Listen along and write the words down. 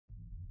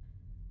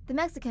The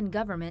Mexican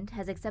government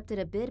has accepted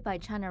a bid by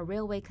China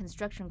Railway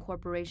Construction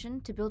Corporation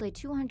to build a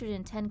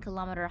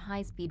 210-kilometer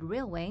high-speed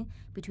railway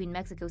between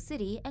Mexico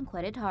City and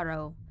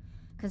Queretaro.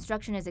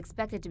 Construction is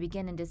expected to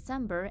begin in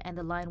December, and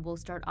the line will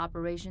start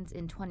operations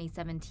in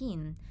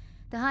 2017.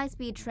 The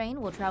high-speed train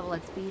will travel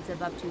at speeds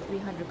of up to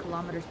 300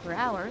 kilometers per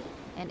hour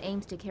and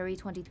aims to carry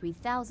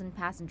 23,000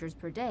 passengers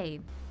per day.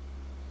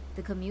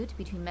 The commute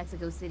between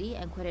Mexico City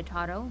and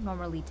Queretaro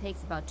normally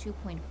takes about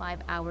 2.5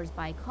 hours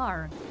by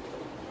car.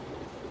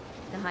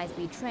 The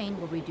high-speed train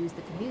will reduce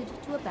the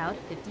commute to about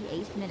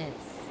 58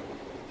 minutes.